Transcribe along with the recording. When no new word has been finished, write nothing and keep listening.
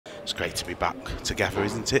It's great to be back together,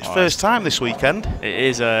 isn't it? First time this weekend. It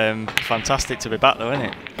is fantastic to be back though, isn't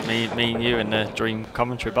it? Me and you in the dream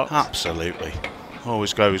commentary box. Absolutely.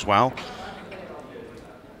 Always goes well.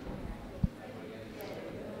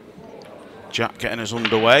 Jack getting us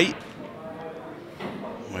underway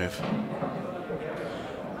with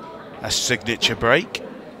a signature break.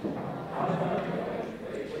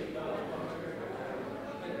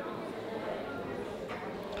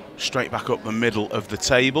 Straight back up the middle of the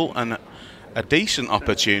table, and a decent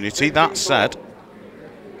opportunity. That said,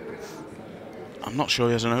 I'm not sure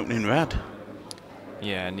he has an opening red.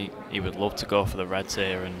 Yeah, and he would love to go for the reds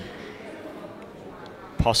here, and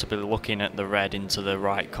possibly looking at the red into the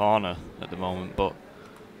right corner at the moment, but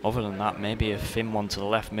other than that, maybe a thin one to the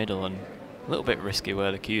left middle, and a little bit risky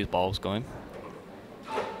where the cue ball's going.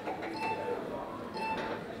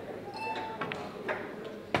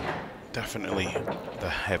 Definitely the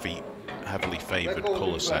heavily favoured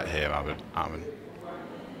colour set here, Aaron.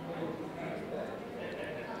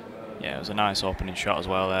 Yeah, it was a nice opening shot as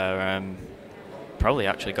well there. Probably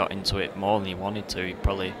actually got into it more than he wanted to. He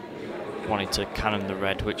probably wanted to cannon the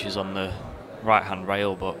red, which is on the right-hand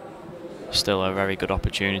rail, but still a very good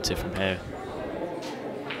opportunity from here.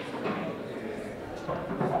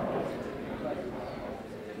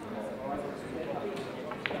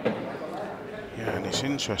 Yeah, and it's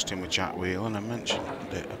interesting with Jack Whelan. I mentioned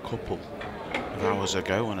it a couple of hours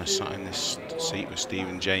ago when I sat in this seat with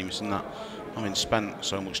Stephen Jameson, that having spent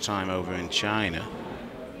so much time over in China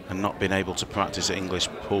and not been able to practice at English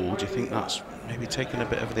pool, do you think that's maybe taken a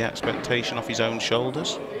bit of the expectation off his own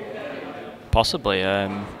shoulders? Possibly.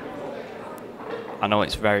 I know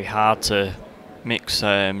it's very hard to mix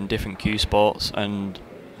different cue sports, and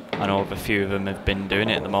I know a few of them have been doing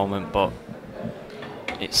it at the moment, but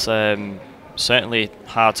it's certainly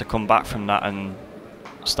hard to come back from that and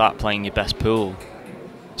start playing your best pool.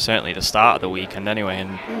 Certainly the start of the weekend anyway,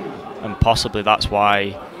 and possibly that's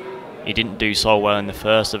why he didn't do so well in the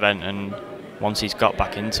first event, and once he's got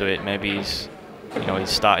back into it, maybe he's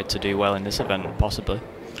started to do well in this event, possibly.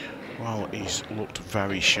 Well, he's looked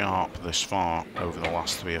very sharp this far over the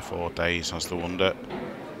last 3 or 4 days, has the wonder.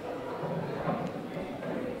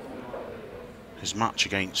 His match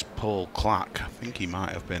against Paul Clack, I think he might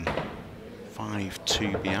have been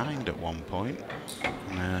 5-2 behind at one point,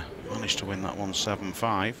 and managed to win that one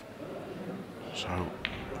 7-5. So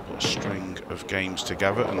put a string of games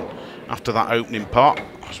together, and after that opening pot,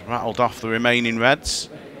 has rattled off the remaining reds,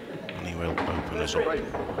 and he will open us up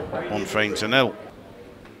 1-0.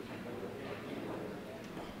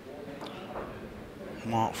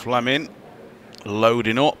 Marc Fleming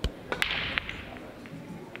loading up.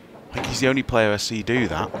 I think he's the only player I see do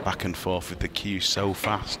that, back and forth with the cue so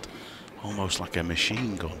fast, almost like a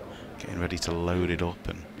machine gun, getting ready to load it up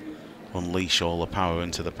and unleash all the power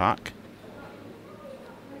into the pack.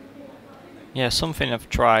 Yeah, something I've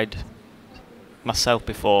tried myself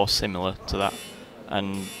before similar to that,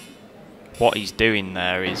 and what he's doing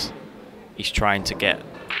there is he's trying to get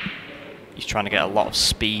a lot of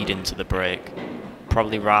speed into the break,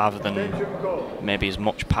 probably rather than maybe as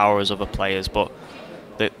much power as other players, but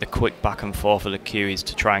the quick back and forth of the cue is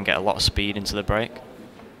to try and get a lot of speed into the break.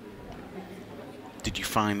 Did you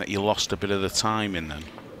find that you lost a bit of the timing then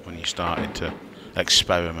when you started to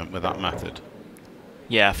experiment with that method?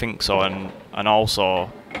 Yeah, I think so, and also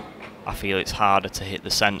I feel it's harder to hit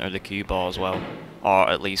the centre of the cue ball as well, or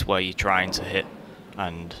at least where you're trying to hit,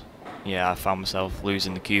 and yeah, I found myself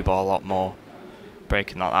losing the cue ball a lot more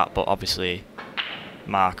breaking like that, but obviously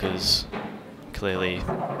Marc has clearly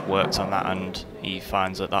worked on that, and he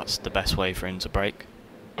finds that that's the best way for him to break.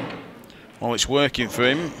 Well, it's working for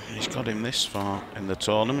him. He's got him this far in the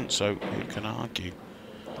tournament, so who can argue?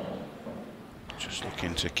 Just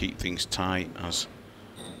looking to keep things tight, as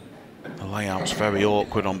the layout's very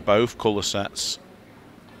awkward on both colour sets.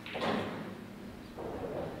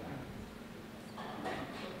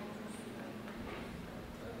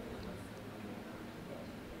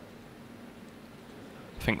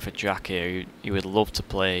 I think for Jack here, he would love to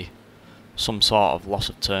play some sort of loss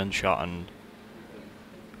of turn shot, and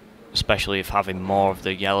especially if having more of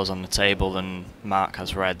the yellows on the table than Marc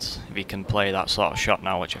has reds, if he can play that sort of shot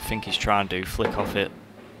now, which I think he's trying to do, flick off it,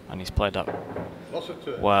 and he's played that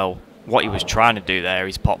well. What he was trying to do there,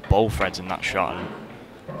 he's popped both reds in that shot, and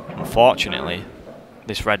unfortunately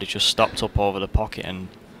this red has just stopped up over the pocket, and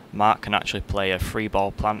Marc can actually play a free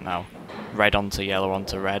ball plant now, red onto yellow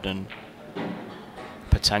onto red, and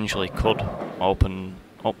potentially could open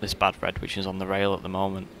up this bad red which is on the rail at the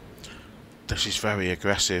moment. This is very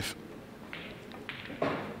aggressive,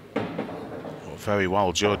 very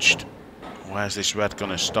well judged. Where's this red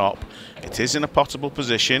going to stop? It is in a potable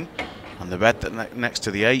position, and the red that next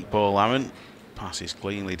to the 8 ball, Aaron, passes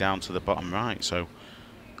cleanly down to the bottom right. So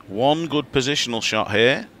one good positional shot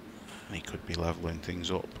here, and he could be levelling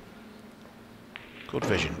things up. Good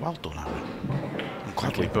vision. Well done, Aaron. I'm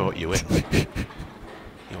glad we brought you in.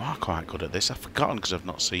 You are quite good at this. I've forgotten because I've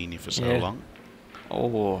not seen you for so long.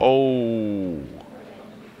 Oh.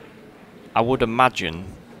 I would imagine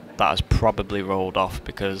that has probably rolled off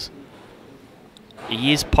because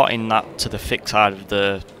he is potting that to the thick side of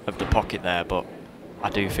the pocket there, but I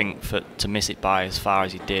do think to miss it by as far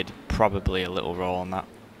as he did, probably a little roll on that.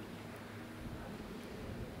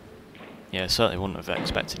 Yeah, certainly wouldn't have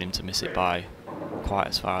expected him to miss it by quite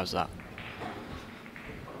as far as that.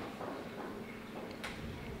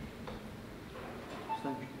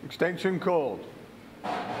 Extension called.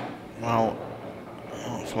 Well,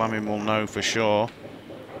 Fleming will know for sure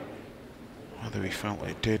whether he felt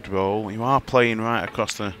it did roll. You are playing right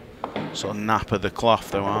across the sort of nap of the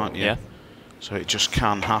cloth though, aren't you? Yeah. So it just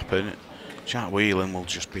can happen. Jack Whelan will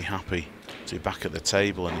just be happy to be back at the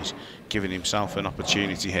table, and he's giving himself an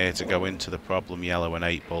opportunity here to go into the problem yellow and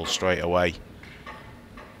 8 ball straight away.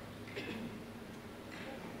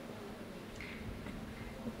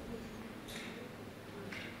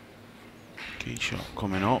 Key shot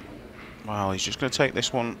coming up. Well, he's just going to take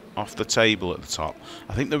this one off the table at the top.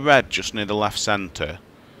 I think the red just near the left centre,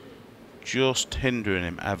 just hindering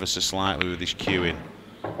him ever so slightly with his cueing.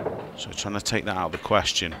 So trying to take that out of the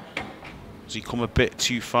question. Has he come a bit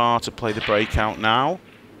too far to play the breakout now?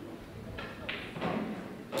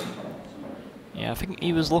 Yeah, I think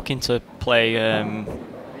he was looking to play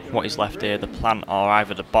what is left here, the plant or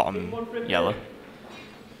either the bottom yellow.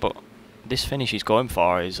 But this finish he's going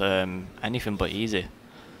for is anything but easy.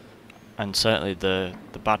 And certainly the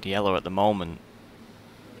bad yellow at the moment,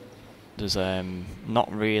 there's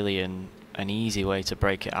not really an easy way to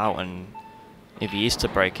break it out, and if he is to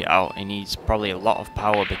break it out, he needs probably a lot of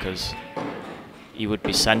power because he would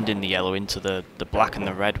be sending the yellow into the black and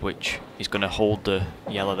the red, which is going to hold the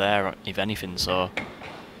yellow there, if anything. So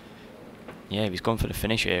yeah, if he's going for the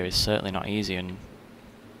finish here, it's certainly not easy, and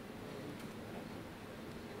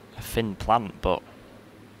a thin plant, but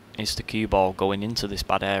is the cue ball going into this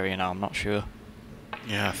bad area now? I'm not sure.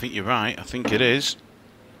 Yeah, I think you're right. I think it is.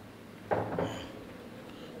 It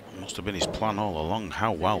must have been his plan all along.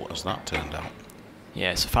 How well has that turned out?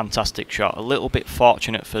 Yeah, it's a fantastic shot. A little bit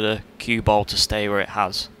fortunate for the cue ball to stay where it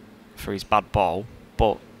has for his bad ball,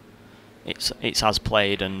 but it's as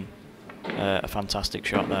played, and a fantastic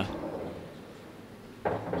shot there.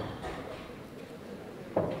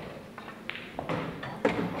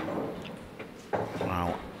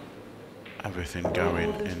 Well, everything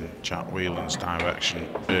going in Jack Whelan's direction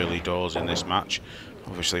early doors in this match.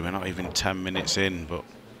 Obviously, we're not even 10 minutes in, but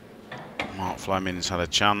Marc Fleming's had a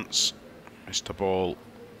chance. Missed the ball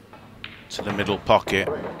to the middle pocket,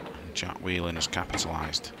 and Jack Whelan has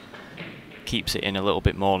capitalised. Keeps it in a little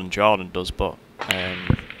bit more than Jordan does, but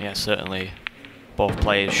yeah, certainly both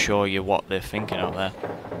players show you what they're thinking out there.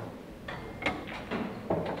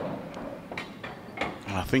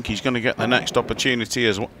 And I think he's going to get the next opportunity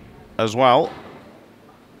as well.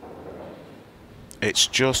 It's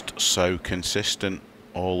just so consistent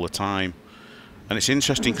all the time, and it's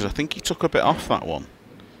interesting because I think he took a bit off that one.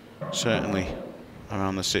 Certainly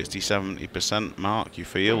around the 60–70% mark, you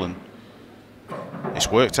feel, and it's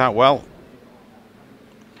worked out well.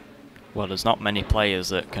 Well, there's not many players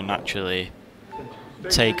that can actually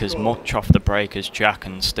take as much off the break as Jack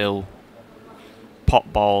and still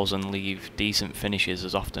pop balls and leave decent finishes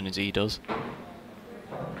as often as he does.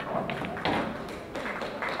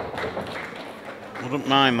 Wouldn't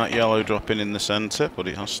mind that yellow dropping in the centre, but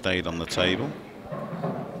it has stayed on the table.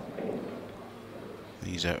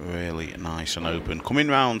 These are really nice and open. Coming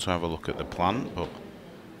round to have a look at the plan, but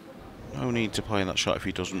no need to play that shot if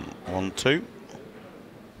he doesn't want to.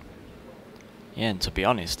 Yeah, and to be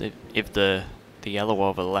honest, if the yellow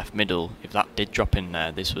over the left middle, if that did drop in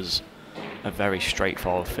there, this was a very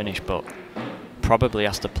straightforward finish, but probably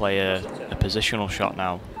has to play a positional shot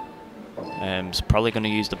now. He's probably going to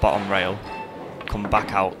use the bottom rail, come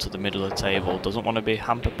back out to the middle of the table, doesn't want to be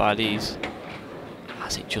hampered by these,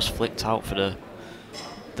 as it just flicked out for the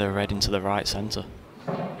red into the right centre.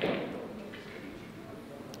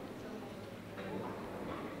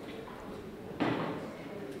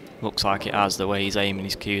 Looks like it has, the way he's aiming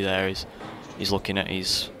his cue there. He's looking at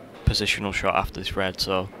his positional shot after this red,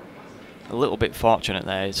 so a little bit fortunate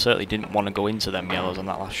there. He certainly didn't want to go into them yellows on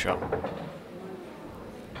that last shot.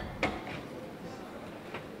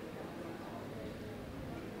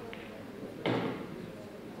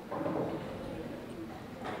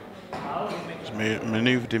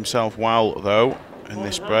 Manoeuvred himself well, though, in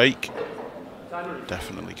this break.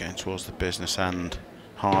 Definitely getting towards the business end.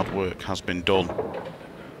 Hard work has been done,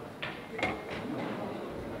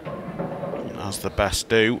 as the best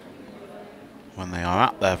do when they are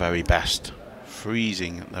at their very best,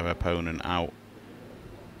 freezing their opponent out.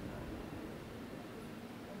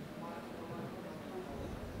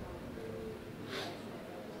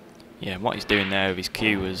 Yeah, and what he's doing there with his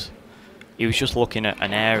cue was he was just looking at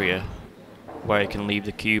an area where he can leave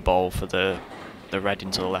the cue ball for the red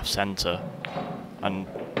into the left centre, and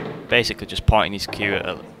basically just pointing his cue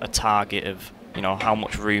at a target of, you know, how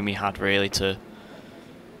much room he had really to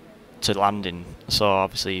land in. So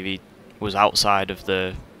obviously if he was outside of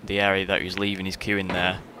the area that he was leaving his cue in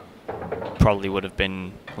there, probably would have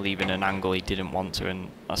been leaving an angle he didn't want to, and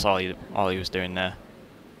that's all he was doing there.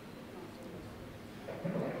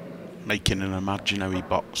 Making an imaginary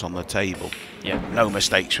box on the table. Yeah. No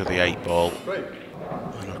mistakes for the 8-ball.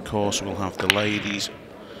 And of course we'll have the ladies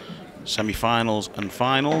semi-finals and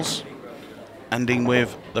finals, ending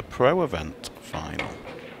with the pro event final,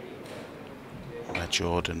 where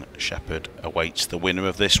Jordan Shepherd awaits the winner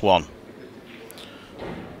of this one.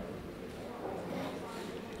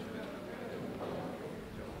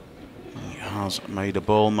 He has made a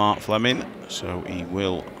ball, Marc Fleming, so he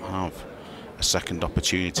will have a second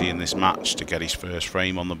opportunity in this match to get his first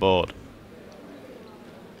frame on the board.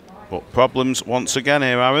 But problems once again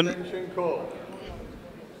here, Aaron.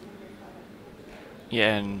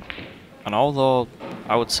 Yeah, and although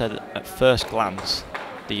I would say that at first glance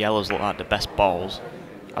the yellows look like the best balls,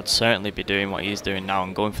 I'd certainly be doing what he's doing now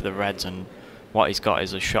and going for the reds, and what he's got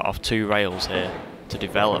is a shot off 2 rails here to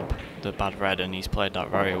develop the bad red, and he's played that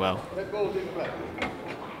very well.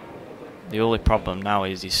 The only problem now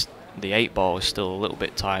is the 8-ball is still a little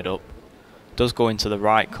bit tied up. Does go into the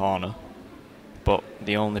right corner, but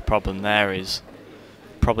the only problem there is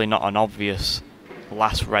probably not an obvious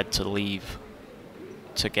last red to leave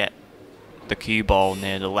to get the cue ball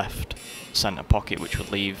near the left centre pocket, which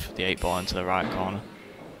would leave the 8-ball into the right corner.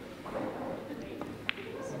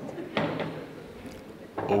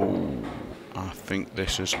 Oh, I think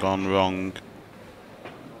this has gone wrong.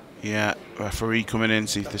 Yeah, referee coming in,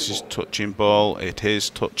 see if this is touching ball. It is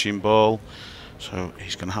touching ball, so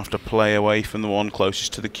he's going to have to play away from the one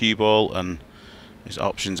closest to the cue ball, and his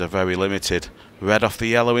options are very limited. Red off the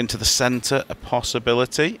yellow into the centre, a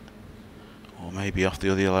possibility, or maybe off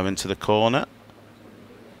the other yellow into the corner.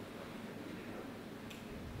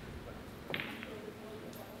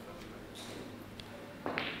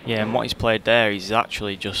 Yeah, and what he's played there, he's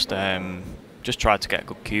actually just tried to get a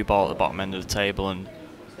good cue ball at the bottom end of the table, and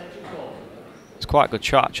it's quite a good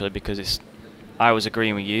shot actually, because I was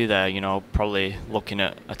agreeing with you there, you know, probably looking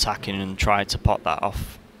at attacking and trying to pot that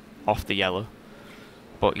off the yellow,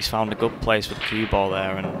 but he's found a good place for the cue ball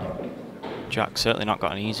there, and Jack's certainly not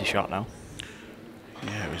got an easy shot now.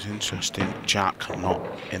 Yeah, it was interesting. Jack not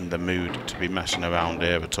in the mood to be messing around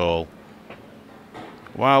here at all.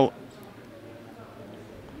 Well,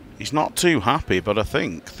 he's not too happy, but I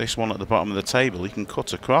think this one at the bottom of the table, he can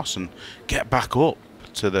cut across and get back up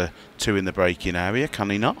to the 2 in the breaking area, can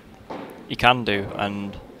he not? He can do,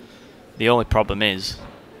 and the only problem is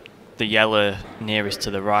the yellow nearest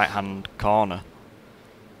to the right hand corner.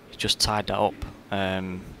 He's just tied that up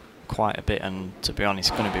quite a bit, and to be honest,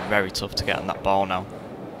 it's going to be very tough to get on that ball now.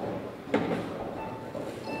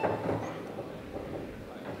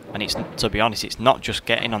 And it's, to be honest, it's not just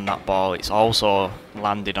getting on that ball, it's also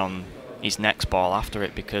landed on his next ball after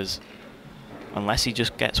it, because unless he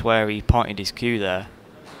just gets where he pointed his cue there,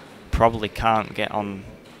 probably can't get on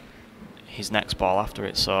his next ball after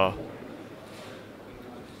it. So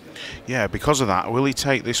yeah, because of that, will he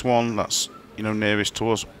take this one that's, you know, nearest to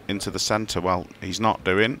us into the centre? Well, he's not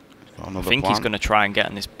doing. He's got another I think plan. He's going to try and get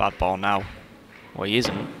on this bad ball now. Well, he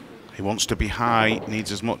isn't. He wants to be high,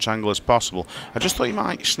 needs as much angle as possible. I just thought he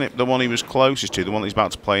might snip the one he was closest to, the one that he's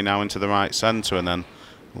about to play now, into the right centre, and then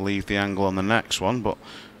leave the angle on the next one. But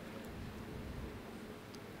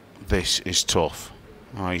this is tough.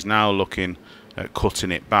 Oh, he's now looking at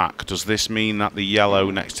cutting it back. Does this mean that the yellow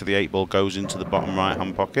next to the 8-ball goes into the bottom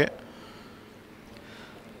right-hand pocket?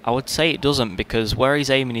 I would say it doesn't, because where he's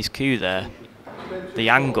aiming his cue there, the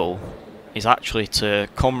angle is actually to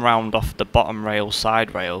come round off the bottom rail,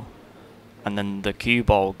 side rail, and then the cue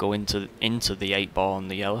ball go into the 8-ball on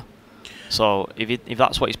the yellow. So if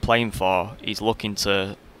that's what he's playing for, he's looking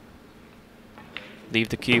to leave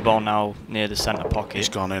the cue ball now near the centre pocket. He's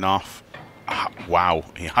gone in off. Wow,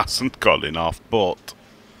 he hasn't gone in off, but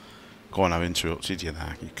go on, I've interrupted you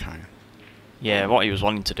there. You can. Yeah, what he was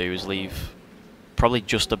wanting to do is leave probably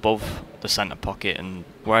just above the centre pocket, and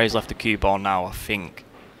where he's left the cue ball now, I think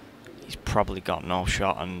he's probably got no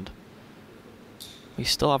shot, and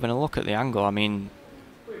he's still having a look at the angle. I mean,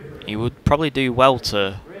 he would probably do well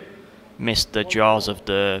to miss the jaws of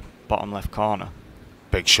the bottom left corner.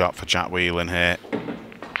 Big shot for Jack Whelan here.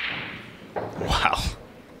 Wow,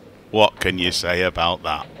 what can you say about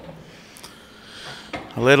that?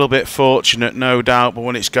 A little bit fortunate, no doubt, but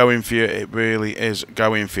when it's going for you, it really is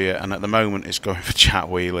going for you, and at the moment it's going for Jack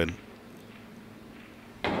Whelan.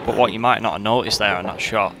 But what you might not have noticed there on that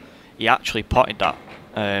shot, he actually potted that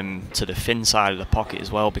to the thin side of the pocket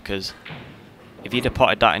as well, because if he'd have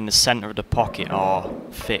potted that in the centre of the pocket or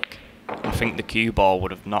thick, I think the cue ball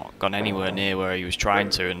would have not gone anywhere near where he was trying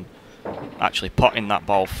to, and actually potting that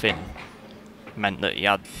ball thin meant that he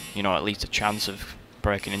had, you know, at least a chance of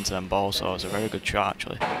breaking into them balls, so it was a very good shot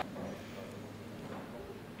actually.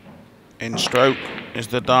 In stroke is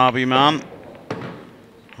the Derby man,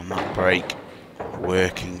 and that break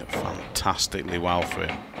working fantastically well for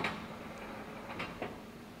him.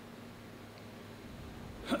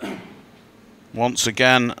 Once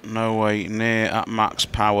again, no way near at max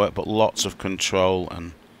power, but lots of control,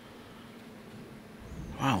 and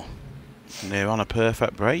wow, near on a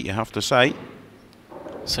perfect break, you have to say.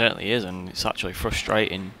 Certainly is, and it's actually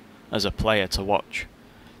frustrating as a player to watch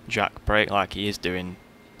Jack break like he is doing,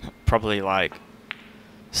 probably like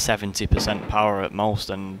 70% power at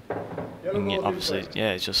most, and obviously,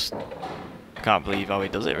 yeah, it's just, I can't believe how he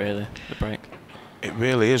does it really, the break. It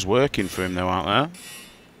really is working for him though out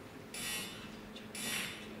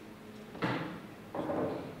there.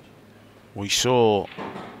 We saw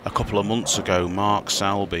a couple of months ago Mark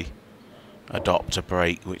Selby adopt a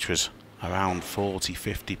break which was around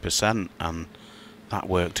 40–50%, and that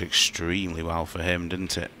worked extremely well for him,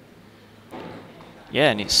 didn't it?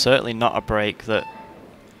 Yeah, and it's certainly not a break that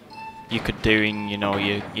you could do in, you know,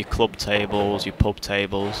 your club tables, your pub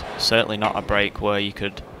tables. Certainly not a break where you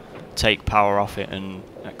could take power off it and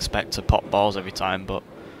expect to pop balls every time, but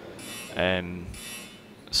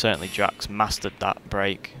certainly Jack's mastered that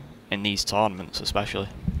break in these tournaments especially.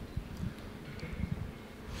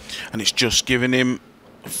 And it's just given him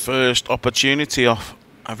first opportunity off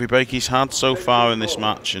every break he's had so far in this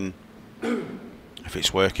match, and if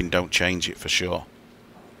it's working, don't change it for sure.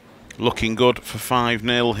 Looking good for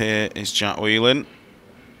 5-0 here is Jack Whelan.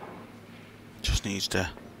 Just needs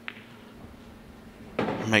to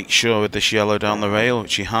make sure with this yellow down the rail,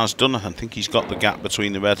 which he has done. I think he's got the gap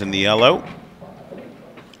between the red and the yellow.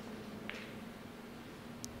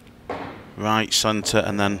 Right centre,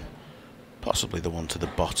 and then possibly the one to the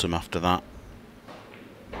bottom after that.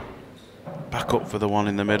 Back up for the one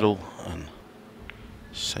in the middle and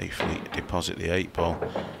safely deposit the 8-ball.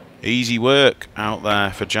 Easy work out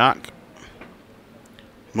there for Jack.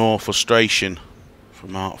 More frustration for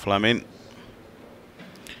Marc Fleming,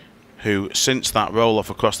 who since that roll off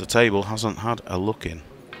across the table hasn't had a look in.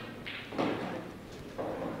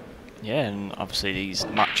 Yeah, and obviously these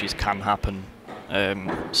matches can happen.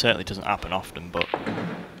 Certainly doesn't happen often, but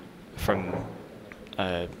from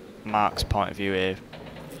Mark's point of view here,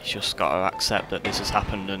 he's just got to accept that this has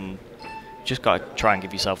happened, and just got to try and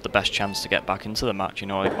give yourself the best chance to get back into the match. You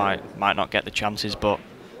know, it might not get the chances, but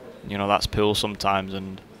you know that's pool sometimes,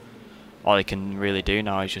 and all he can really do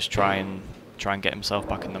now is just try and get himself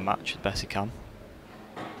back in the match as best he can.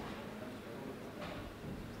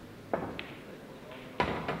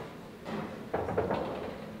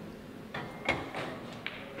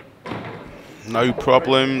 No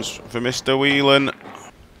problems for Mr. Whelan.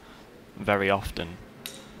 Very often,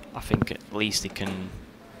 I think at least he can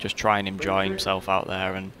just try and enjoy himself out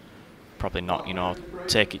there, and probably not, you know,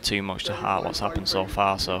 take it too much to heart what's happened so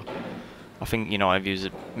far. So I think, you know, if he was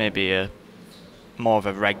maybe more of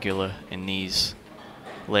a regular in these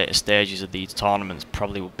later stages of these tournaments,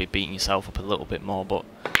 probably would be beating yourself up a little bit more. But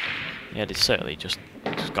yeah, it's certainly just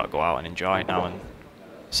got to go out and enjoy it now and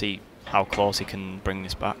see how close he can bring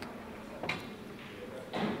this back.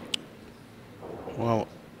 Well,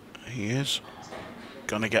 he is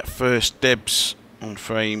going to get first dibs on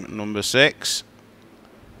frame number 6.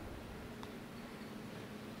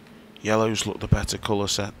 Yellows look the better colour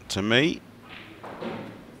set to me,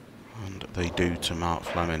 and they do to Marc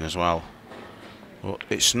Fleming as well. But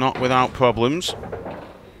it's not without problems.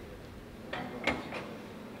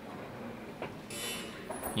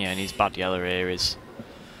 Yeah, and his bad yellow here is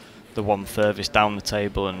the one furthest down the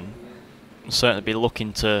table, and certainly be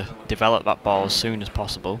looking to develop that ball as soon as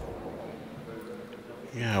possible.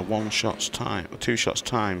 Yeah, 2 shots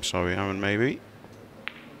time, sorry Aaron, maybe.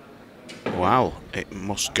 Wow, it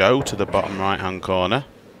must go to the bottom right hand corner.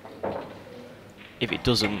 if it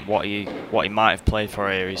doesn't, what he might have played for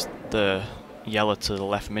here is the yellow to the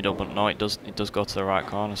left middle, but no, it does go to the right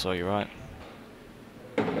corner. So you're right.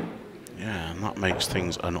 Yeah, and that makes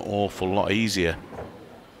things an awful lot easier.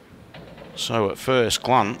 So at first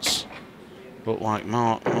glance, looked like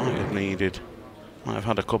Marc might have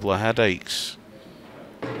had a couple of headaches.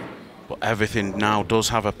 But everything now does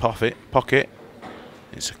have a pocket.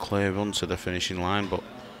 It's a clear run to the finishing line, but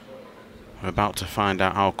we're about to find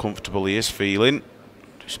out how comfortable he is feeling,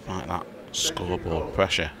 despite that scoreboard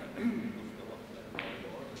pressure.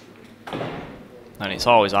 And it's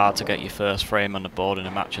always hard to get your first frame on the board in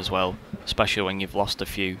a match as well, especially when you've lost a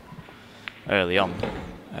few early on.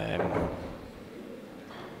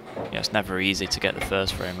 Yeah, it's never easy to get the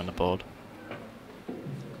first frame on the board.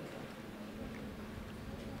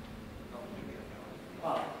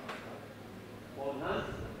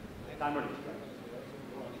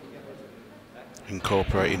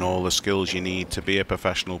 Incorporating all the skills you need to be a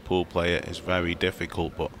professional pool player is very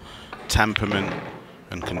difficult, but temperament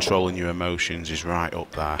and controlling your emotions is right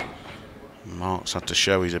up there. Marc's had to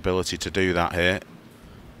show his ability to do that here.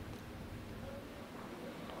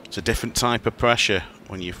 It's a different type of pressure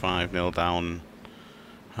when you're 5-0 down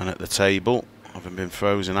and at the table, having been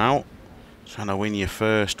frozen out, trying to win your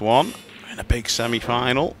first one in a big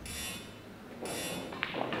semi-final.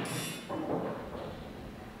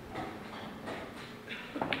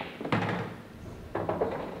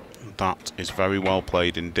 That is very well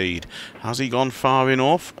played indeed. Has he gone far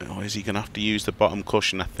enough, or is he going to have to use the bottom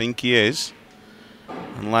cushion? I think he is,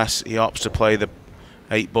 unless he opts to play the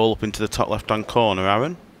 8-ball up into the top left-hand corner,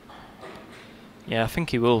 Aaron. Yeah, I think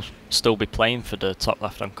he will still be playing for the top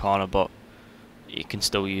left-hand corner, but he can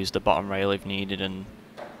still use the bottom rail if needed, and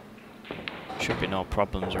should be no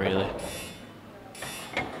problems really.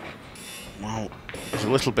 Well, he's a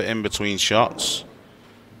little bit in between shots,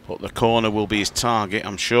 but the corner will be his target,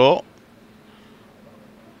 I'm sure.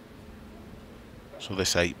 So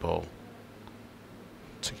this 8-ball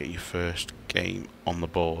to get your first game on the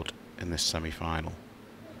board in this semi-final.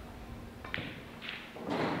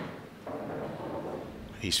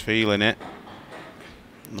 He's feeling it,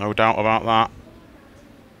 no doubt about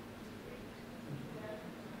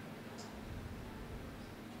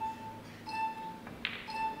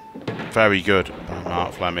that. Very good by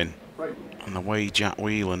Marc Fleming. And the way Jack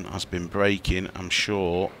Whelan has been breaking, I'm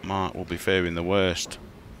sure Marc will be fearing the worst.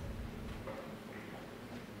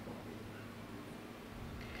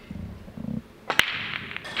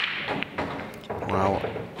 Well,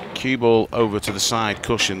 cue ball over to the side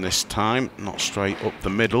cushion this time, not straight up the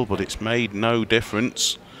middle, but it's made no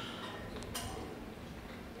difference.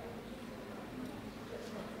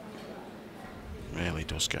 Really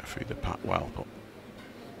does get through the pack well, but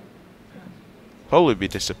probably be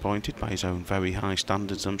disappointed by his own very high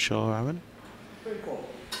standards, I'm sure, Aaron.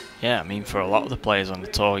 Yeah, I mean, for a lot of the players on the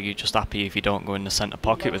tour, you're just happy if you don't go in the centre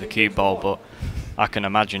pocket with a cue ball, but I can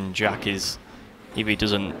imagine Jack is, if he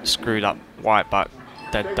doesn't screw that white back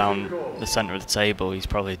dead down the centre of the table, he's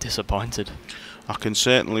probably disappointed. I can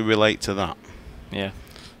certainly relate to that. Yeah.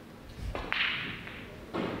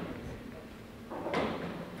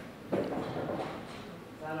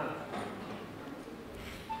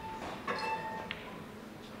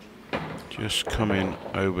 Just coming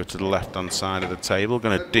over to the left-hand side of the table,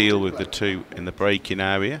 going to deal with the 2 in the breaking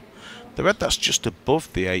area. The red that's just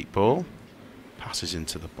above the 8-ball passes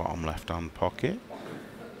into the bottom left-hand pocket.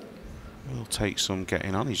 Will take some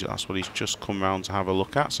getting on. That's what he's just come round to have a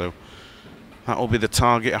look at. So that will be the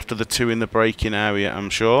target after the 2 in the breaking area, I'm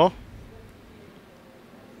sure.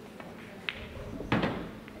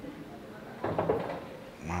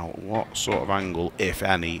 Wow, what sort of angle, if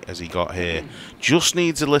any, has he got here? Just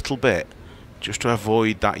needs a little bit, just to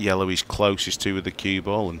avoid that yellow he's closest to with the cue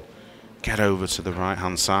ball and get over to the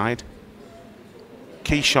right-hand side.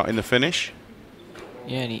 Key shot in the finish.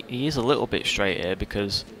 Yeah, and he is a little bit straight here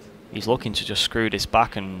because he's looking to just screw this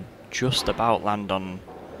back and just about land on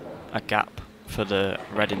a gap for the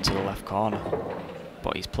red into the left corner.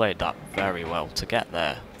 But he's played that very well to get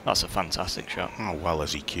there. That's a fantastic shot. How well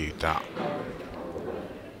has he cued that?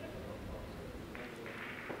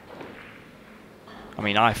 I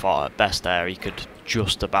mean, I thought at best there he could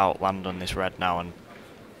just about land on this red now, and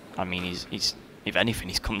I mean, he's if anything,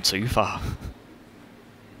 he's come too far.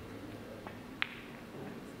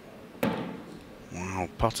 Wow,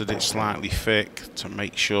 potted it slightly thick to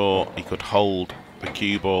make sure he could hold the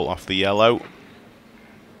cue ball off the yellow.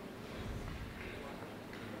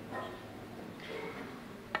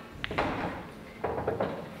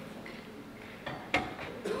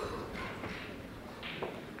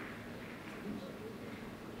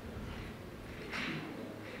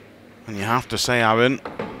 And you have to say, Aaron,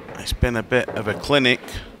 it's been a bit of a clinic,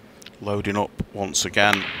 loading up once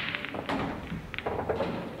again.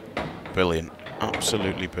 Brilliant,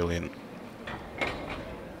 absolutely brilliant.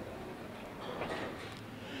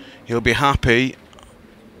 He'll be happy,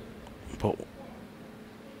 but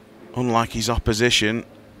unlike his opposition,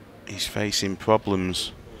 he's facing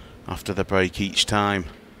problems after the break each time.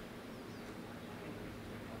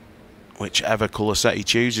 Whichever colour set he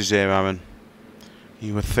chooses here, Aaron.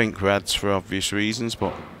 You would think reds for obvious reasons,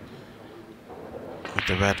 but with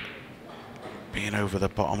the red being over the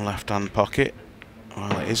bottom left-hand pocket,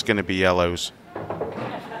 well, it is going to be yellows.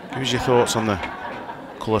 Give us your thoughts on the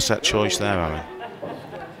colour set choice there, Aaron.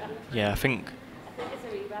 Yeah, I think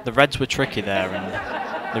the reds were tricky there,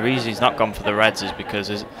 and the reason he's not gone for the reds is because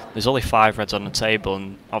there's only 5 reds on the table,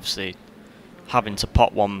 and obviously having to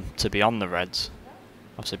pot one to be on the reds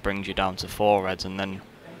obviously brings you down to 4 reds, and then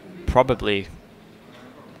probably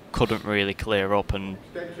couldn't really clear up. And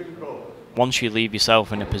once you leave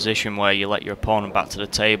yourself in a position where you let your opponent back to the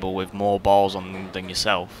table with more balls on them than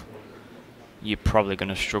yourself, you're probably going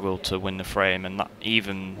to struggle to win the frame, and that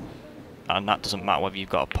doesn't matter whether you've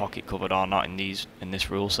got a pocket covered or not in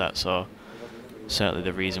this rule set. So certainly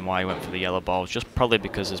the reason why he went for the yellow balls, just probably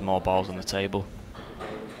because there's more balls on the table.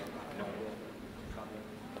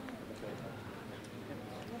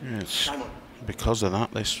 Yes, because of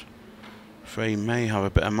that, this frame may have a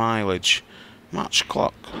bit of mileage. Match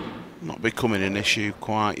clock not becoming an issue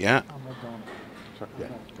quite yet.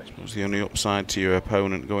 I suppose the only upside to your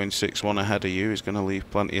opponent going 6-1 ahead of you is going to leave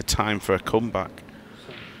plenty of time for a comeback.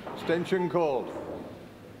 Extension called.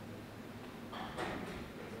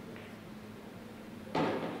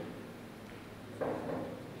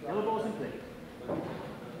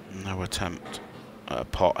 No attempt at a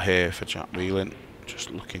pot here for Jack Whelan.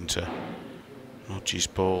 Just looking to nudge his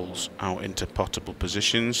balls out into potable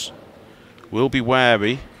positions. Will be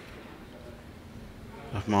wary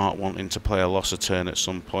of Mark wanting to play a loss of turn at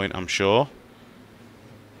some point, I'm sure.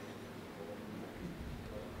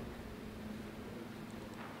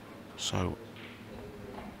 So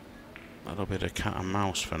a little bit of cat and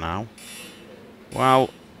mouse for now. Well,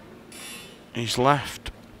 he's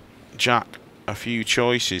left Jack a few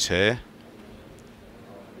choices here.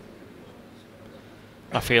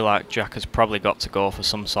 I feel like Jack has probably got to go for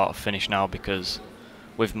some sort of finish now, because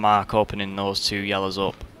with Mark opening those 2 yellows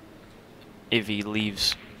up, if he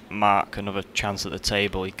leaves Mark another chance at the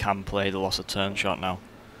table, he can play the loss of turn shot now.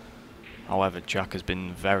 However, Jack has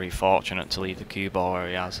been very fortunate to leave the cue ball where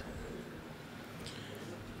he has.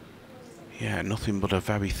 Yeah, nothing but a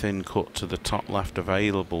very thin cut to the top left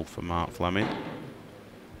available for Marc Fleming.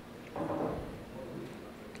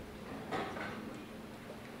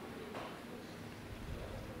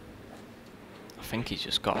 I think he's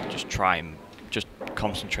just got to just try and just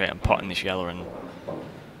concentrate on potting this yellow and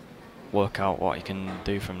work out what he can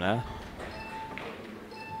do from there.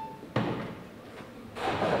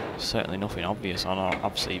 Certainly nothing obvious on.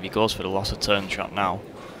 Obviously, if he goes for the loss of turn shot now,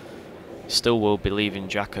 still will be leaving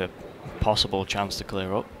Jack a possible chance to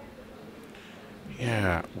clear up.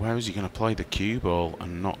 Yeah, where is he going to play the cue ball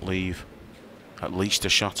and not leave at least a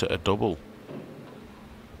shot at a double?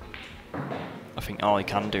 I think all he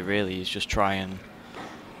can do really is just try and,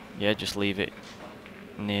 yeah, just leave it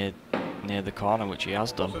near the corner, which he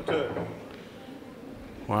has done.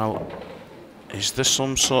 Well, is there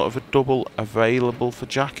some sort of a double available for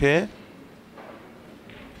Jack here?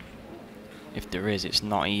 If there is, it's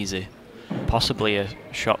not easy. Possibly a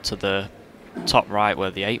shot to the top right where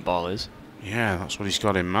the 8 ball is. Yeah, that's what he's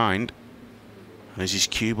got in mind. And is his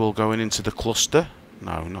cue ball going into the cluster?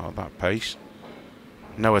 No, not at that pace.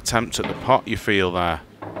 No attempt at the pot, you feel there?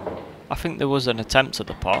 I think there was an attempt at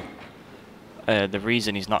the pot. The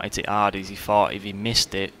reason he's not hit it hard is he thought if he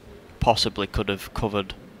missed it, possibly could have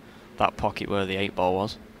covered that pocket where the 8 ball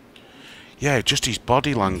was. Yeah, just his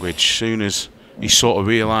body language. Soon as he sort of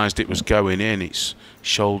realised it was going in, its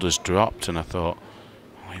shoulders dropped, and I thought,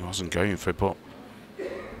 oh, he wasn't going for it. But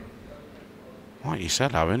like you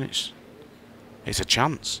said, Aaron, it's a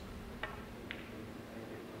chance.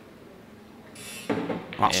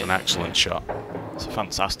 That's an excellent shot. It's a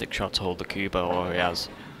fantastic shot to hold the cue ball where he has.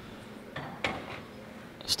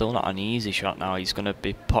 Still not an easy shot now. He's going to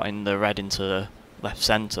be putting the red into the left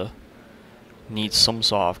centre. Needs some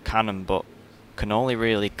sort of cannon, but can only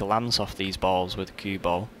really glance off these balls with the cue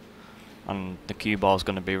ball. And the cue ball is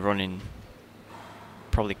going to be running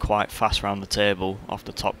probably quite fast around the table off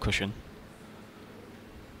the top cushion.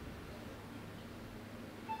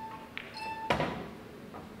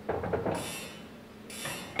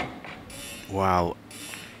 Well,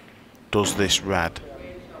 does this red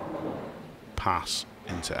pass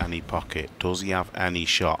into any pocket? Does he have any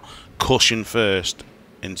shot? Cushion first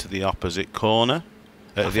into the opposite corner.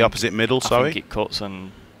 The opposite middle, sorry. I think it cuts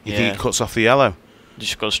and... You think it cuts off the yellow?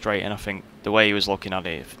 Just goes straight in, I think. The way he was looking at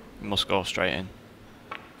it must go straight in.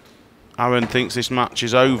 Aaron thinks this match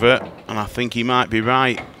is over, and I think he might be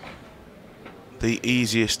right. The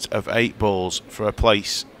easiest of 8 balls for a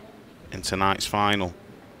place in tonight's final.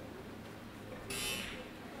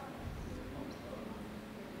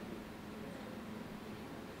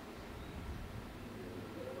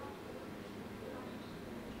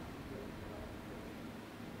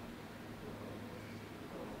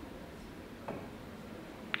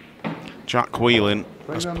 Jack Whelan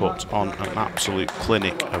has put on an absolute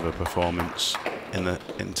clinic of a performance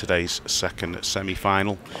in today's second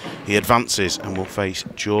semi-final. He advances and will face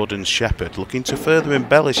Jordan Shepherd, looking to further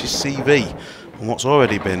embellish his CV on what's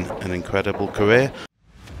already been an incredible career.